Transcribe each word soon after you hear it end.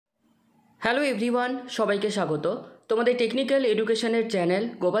Hello everyone, সবাইকে স্বাগত তোমাদের টেকনিক্যাল এডুকেশনের channel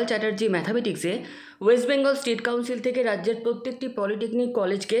Gopal Chatterjee ম্যাথামেটিক্সে West Bengal state council থেকে রাজ্যের প্রত্যেকটি পলিটেকনিক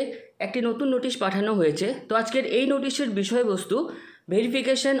কলেজকে একটি নতুন নোটিশ পাঠানো হয়েছে। তো আজকের এই নোটিশের বিষয়বস্তু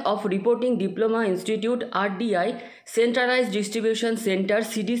verification of reporting diploma institute RDI centralised distribution centre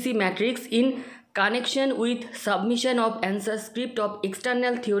CDC matrix in connection with submission of answer script of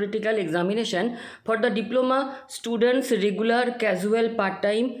external theoretical examination for the diploma students regular casual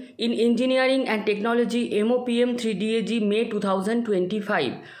part-time in engineering and technology MOPM 3DAG May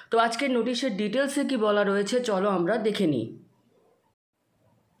 2025। তো আজকের নোটিশের ডিটেলসে কি বলা রয়েছে চলো আমরা দেখে নিই।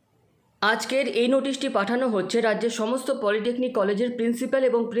 আজকের এই নোটিশটি পাঠানো হচ্ছে রাজ্যের সমস্ত পলিটেকনিক কলেজের প্রিন্সিপাল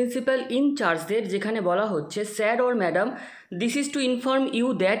এবং প্রিন্সিপাল ইনচার্জদের, যেখানে বলা হচ্ছে sir or madam, this is to inform you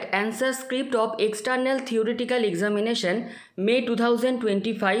that answer script of external theoretical examination May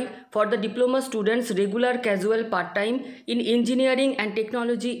 2025 for the diploma students regular casual part-time in engineering and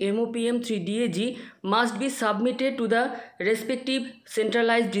technology MOPM 3DAG must be submitted to the respective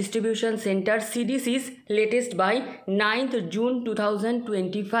centralized distribution center CDCs latest by 9th June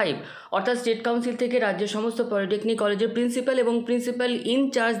 2025। অর্থাৎ state council থেকে রাজ্যের সমস্ত polytechnic কলেজের principal এবং principal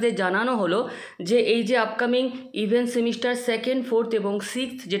ইনচার্জদের জানানো হলো যে এই যে upcoming event semester 2nd, 4th এবং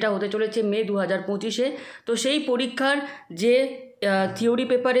 6th যেটা হতে চলেছে মে 2025-এ, তো সেই পরীক্ষার যে থিওরি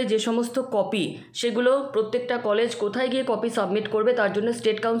পেপারে যে সমস্ত কপি, সেগুলো প্রত্যেকটা কলেজ কোথায় গিয়ে কপি সাবমিট করবে তার জন্য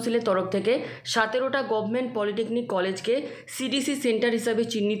স্টেট কাউন্সিলের তরফ থেকে 17টা গভর্নমেন্ট পলিটেকনিক কলেজকে CDC সেন্টার হিসাবে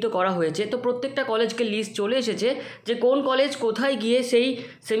চিহ্নিত করা হয়েছে। তো প্রত্যেকটা কলেজকে লিস্ট চলে এসেছে যে কোন কলেজ কোথায় গিয়ে সেই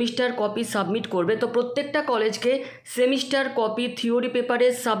সেমিস্টার কপি সাবমিট করবে। তো প্রত্যেকটা কলেজকে সেমিস্টার কপি থিওরি পেপারে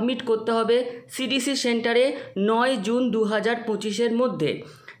সাবমিট করতে হবে CDC সেন্টারে 9 জুন 2025-এর মধ্যে।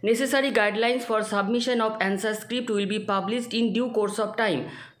 Necessary guidelines for submission of answer script will be published in due course of time।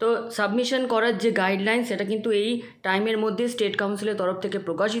 তো সাবমিশন করার যে গাইডলাইন সেটা কিন্তু এই টাইমের মধ্যে স্টেট কাউন্সিলের তরফ থেকে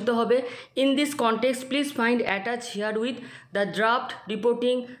প্রকাশিত হবে। In this context please find attach here with the draft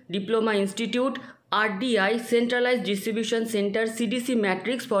reporting diploma institute RDI centralized distribution center CDC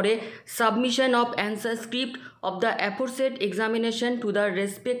matrix for a submission of answer script of the aforesaid examination to the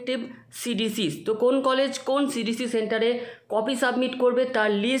respective CDCs। তো কোন college কোন CDC সেন্টারে copy submit করবে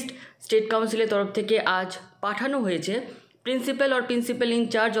তার list state কাউন্সিলের তরফ থেকে আজ পাঠানো হয়েছে। Principal or principal in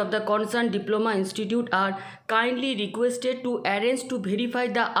charge of the concerned diploma institute are kindly requested to arrange to verify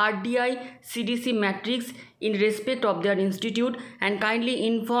the RDI CDC matrix in respect of their institute and kindly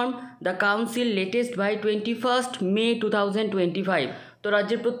inform the council latest by 21st May 2025। তো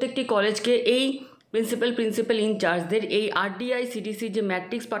রাজ্যের প্রত্যেকটি কলেজকে এই principal ইনচার্জদের এই RDI CDC যে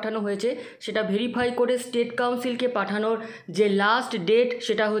matrix পাঠানো হয়েছে সেটা ভেরিফাই করে স্টেট কাউন্সিলকে পাঠানোর যে লাস্ট ডেট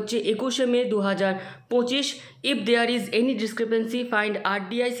সেটা হচ্ছে 21শে মে 2025। If there is any discrepancy find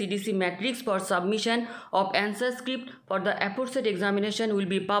RDI CDC matrix for submission of answer script for the aforesaid examination will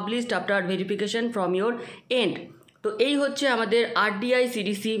be published after verification from your and. তো এই হচ্ছে আমাদের RDI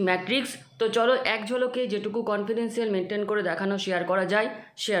CDC ম্যাট্রিক্স। তো চলো এক ঝলকে যেটুকু কনফিডেন্সিয়াল মেনটেন করে দেখানো শেয়ার করা যায়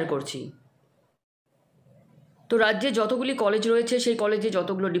শেয়ার করছি। তো রাজ্যে যতগুলি কলেজ রয়েছে সেই কলেজে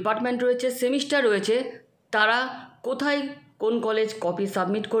যতগুলো ডিপার্টমেন্ট রয়েছে, সেমিস্টার রয়েছে, তারা কোথায় কোন কলেজ কপি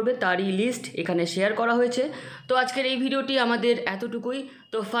সাবমিট করবে তারই লিস্ট এখানে শেয়ার করা হয়েছে। তো আজকের এই ভিডিওটি আমাদের এতটুকুই।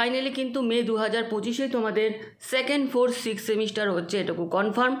 তো ফাইনালি কিন্তু মে 2025-এ তোমাদের 2nd, 4th, 6th সেমিস্টার হচ্ছে, এটুকু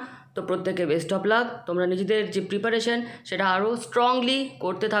কনফার্ম। তো প্রত্যেকে বেস্ট অফ লাক। তোমরা নিজেদের যে প্রিপারেশন সেটা আরও স্ট্রংলি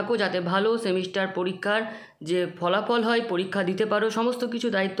করতে থাকো যাতে ভালো সেমিস্টার পরীক্ষার যে ফলাফল হয় পরীক্ষা দিতে পারো। সমস্ত কিছু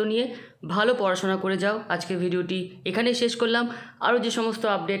দায়িত্ব নিয়ে ভালো পড়াশোনা করে যাও। আজকে ভিডিওটি এখানেই শেষ করলাম। আরও যে সমস্ত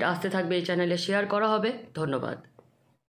আপডেট আসতে থাকবে এই চ্যানেলে শেয়ার করা হবে। ধন্যবাদ।